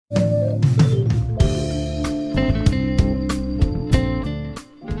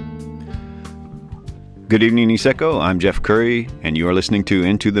Good evening, Niseko. I'm Jeff Curry, and you are listening to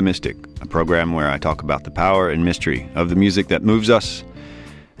Into the Mystic, a program where I talk about the power and mystery of the music that moves us,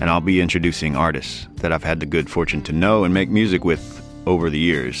 and I'll be introducing artists that I've had the good fortune to know and make music with over the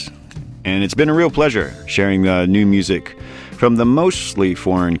years. And it's been a real pleasure sharing new music from the mostly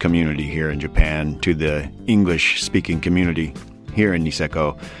foreign community here in Japan to the English-speaking community here in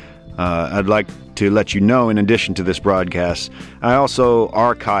Niseko. I'd like to let you know, in addition to this broadcast, I also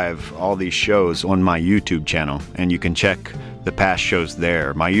archive all these shows on my YouTube channel, and you can check the past shows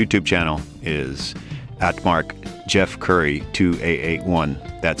there. My YouTube channel is @Jeff Curry 2881.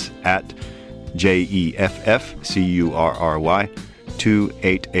 That's at JEFFCURRY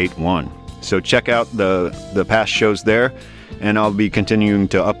 2881. So check out the past shows there, and I'll be continuing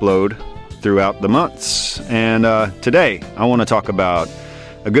to upload throughout the months. And today I want to talk about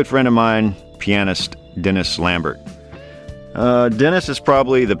a good friend of mine, Pianist Dennis Lambert. Dennis is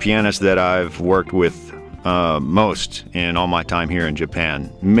probably the pianist that I've worked with most in all my time here in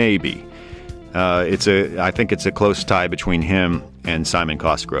Japan. Maybe. I think it's a close tie between him and Simon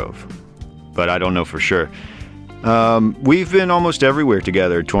Cosgrove, but I don't know for sure. We've been almost everywhere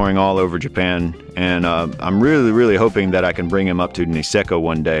together, touring all over Japan, and I'm really hoping that I can bring him up to Niseko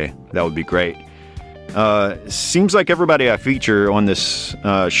one day. That would be great. Seems like everybody I feature on this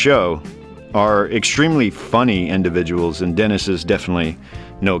show are extremely funny individuals, and Dennis is definitely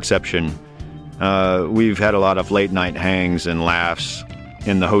no exception. We've had a lot of late night hangs and laughs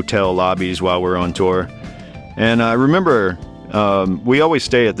in the hotel lobbies while we're on tour. And I remember we always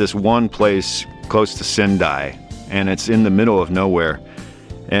stay at this one place close to Sendai, and it's in the middle of nowhere.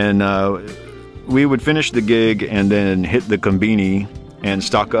 And we would finish the gig and then hit the konbini and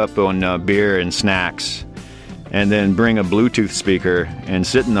stock up on beer and snacks, and then bring a Bluetooth speaker and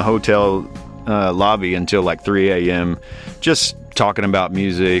sit in the hotel lobby until like 3 a.m. just talking about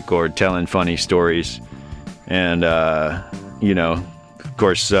music or telling funny stories, and of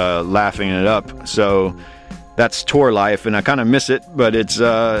course laughing it up. So that's tour life, and I kind of miss it, but it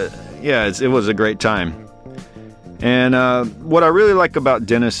was a great time. And what I really like about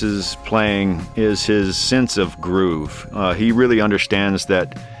Dennis's playing is his sense of groove. He really understands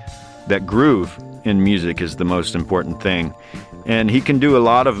that groove in music is the most important thing. And he can do a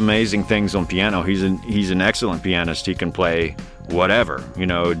lot of amazing things on piano. He's an excellent pianist. He can play whatever.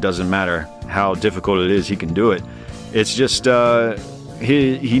 It doesn't matter how difficult it is, he can do it. It's just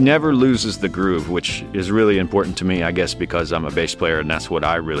he never loses the groove, which is really important to me, I guess, because I'm a bass player, and that's what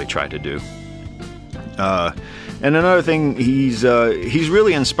I really try to do. And another thing, he's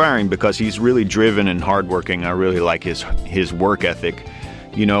really inspiring because he's really driven and hardworking. I really like his work ethic.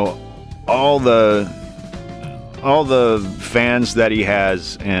 All the fans that he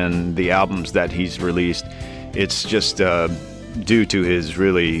has and the albums that he's released, it's just due to his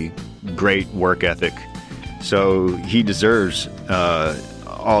really great work ethic. So he deserves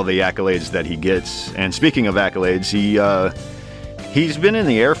all the accolades that he gets. And speaking of accolades, he's been in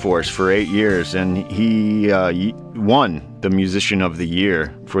the Air Force for 8 years, and he won the Musician of the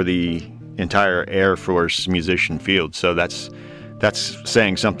Year for the entire Air Force musician field. So that's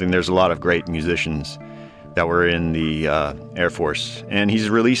saying something. There's a lot of great musicians that were in the Air Force. And he's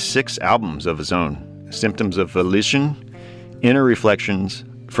released 6 albums of his own. Symptoms of Volition, Inner Reflections,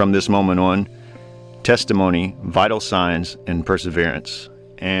 From This Moment On, Testimony, Vital Signs, and Perseverance.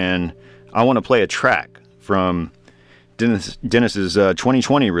 And I want to play a track from Dennis's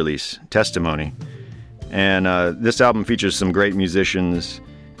 2020 release, Testimony. And this album features some great musicians,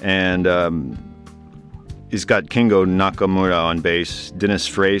 and he's got Kengo Nakamura on bass, Dennis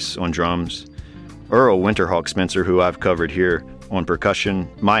Frace on drums, Earl Winterhawk Spencer, who I've covered here, on percussion,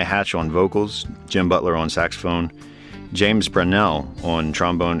 Maya Hatch on vocals, Jim Butler on saxophone, James Brunell on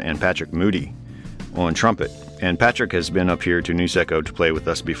trombone, and Patrick Moody on trumpet. And Patrick has been up here to Niseko to play with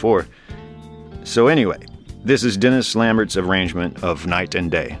us before. So anyway, this is Dennis Lambert's arrangement of Night and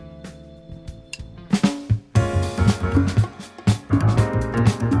Day.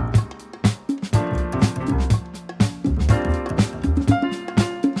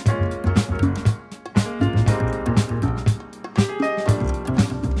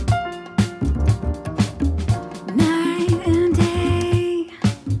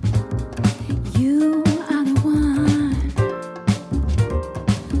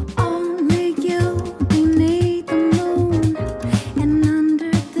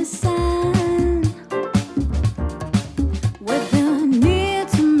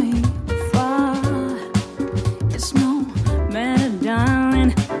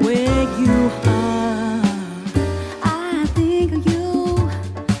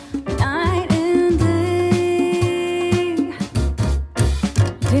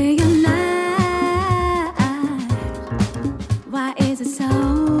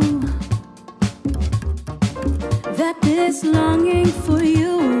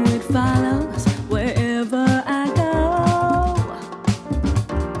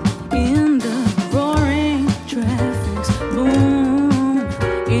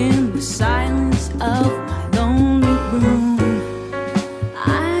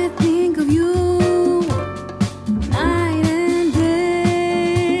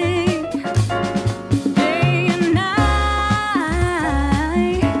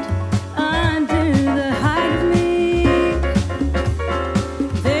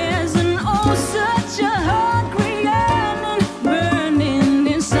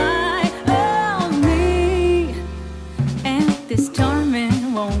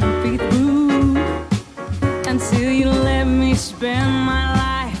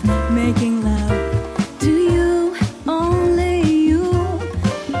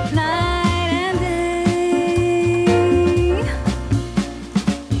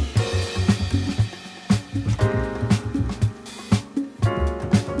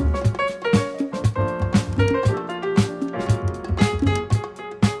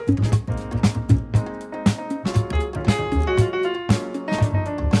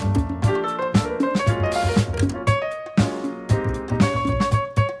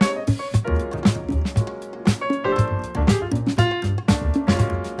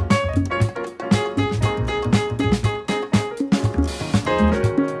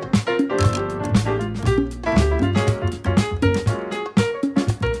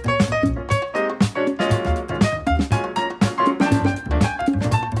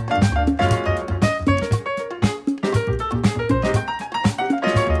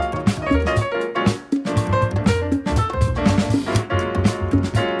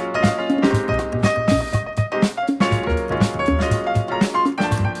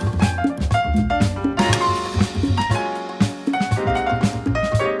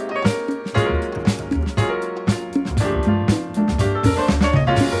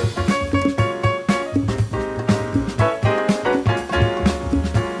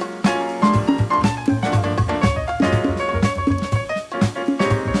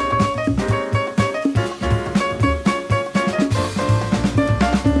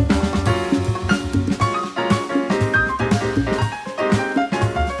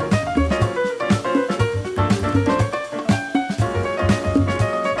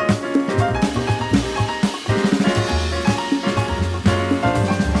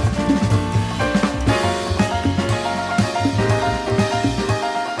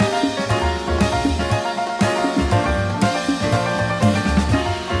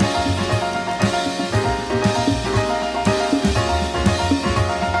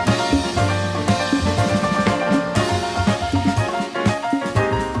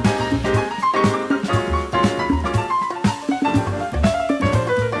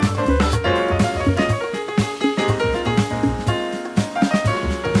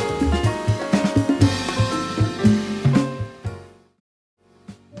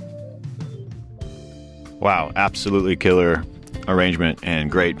 Wow, absolutely killer arrangement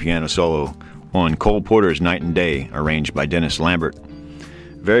and great piano solo on Cole Porter's Night and Day, arranged by Dennis Lambert.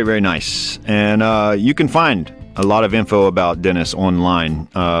 Very, very nice. And you can find a lot of info about Dennis online,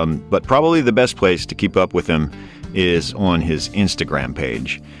 but probably the best place to keep up with him is on his Instagram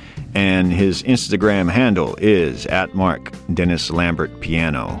page. And his Instagram handle is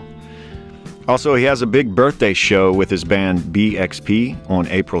 @MarkDennisLambertPiano. Also, he has a big birthday show with his band BXP on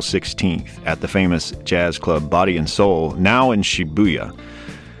April 16th at the famous jazz club Body and Soul, now in Shibuya.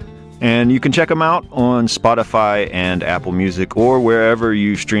 And you can check him out on Spotify and Apple Music or wherever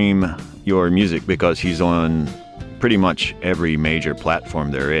you stream your music, because he's on pretty much every major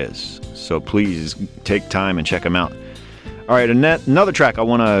platform there is. So please take time and check him out. All right, another track I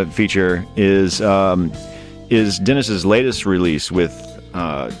want to feature is Dennis's latest release with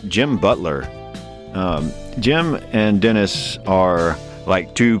Jim Butler. Jim and Dennis are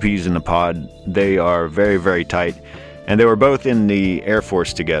like two peas in a pod. They are very, very tight, and they were both in the Air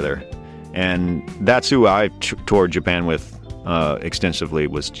Force together. And that's who I toured Japan with extensively,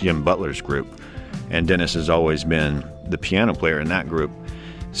 was Jim Butler's group. And Dennis has always been the piano player in that group.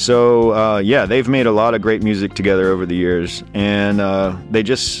 So yeah, they've made a lot of great music together over the years, and they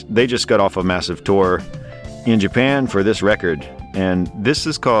just got off a massive tour in Japan for this record, and this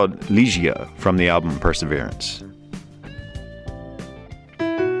is called Ligia from the album Perseverance.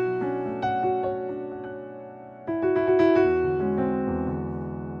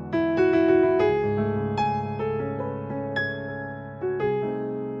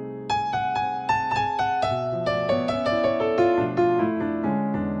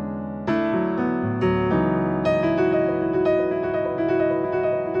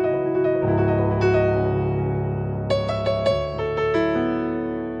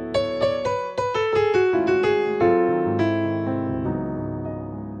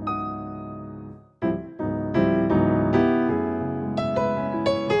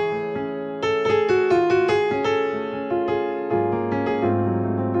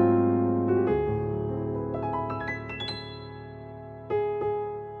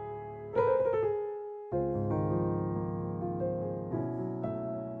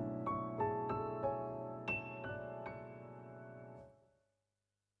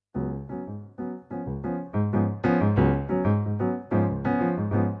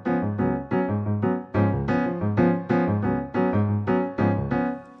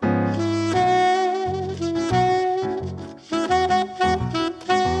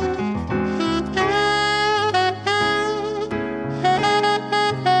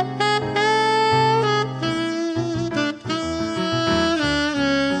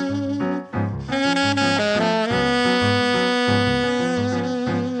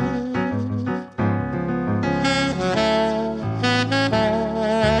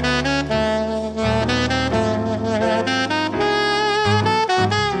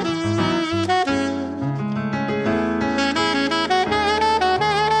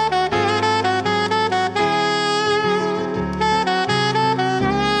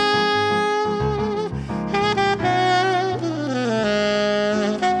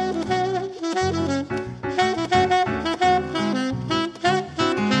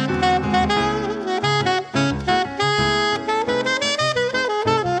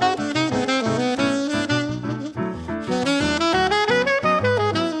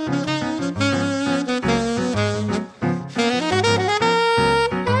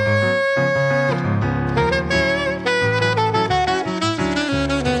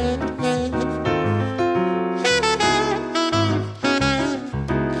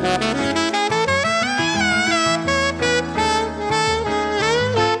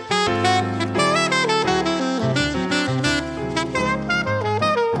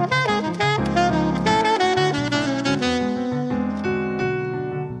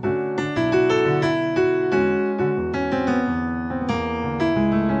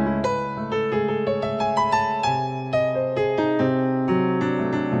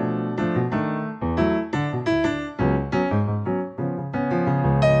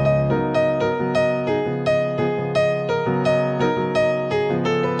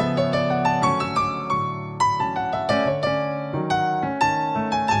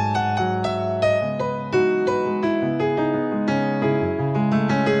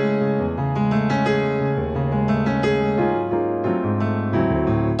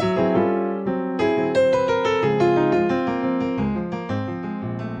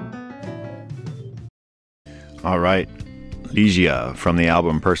 All right, Ligia from the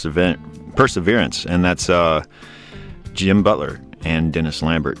album Perseverance, and that's Jim Butler and Dennis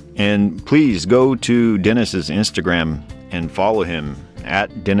Lambert. And please go to Dennis's Instagram and follow him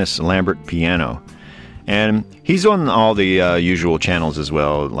at Dennis Lambert Piano. And he's on all the usual channels as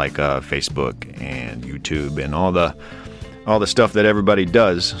well, like Facebook and YouTube and all the stuff that everybody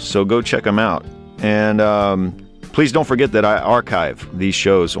does. So go check him out. And please don't forget that I archive these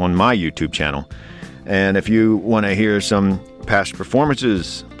shows on my YouTube channel. And if you want to hear some past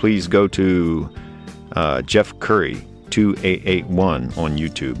performances, please go to Jeff Curry 2881 on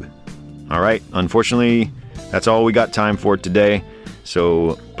YouTube. All right, unfortunately, that's all we got time for today.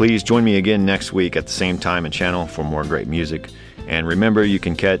 So please join me again next week at the same time and channel for more great music. And remember, you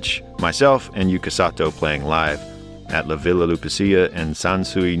can catch myself and Yuka Sato playing live at La Villa Lupicia and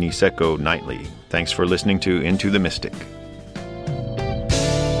Sansui Niseko nightly. Thanks for listening to Into the Mystic.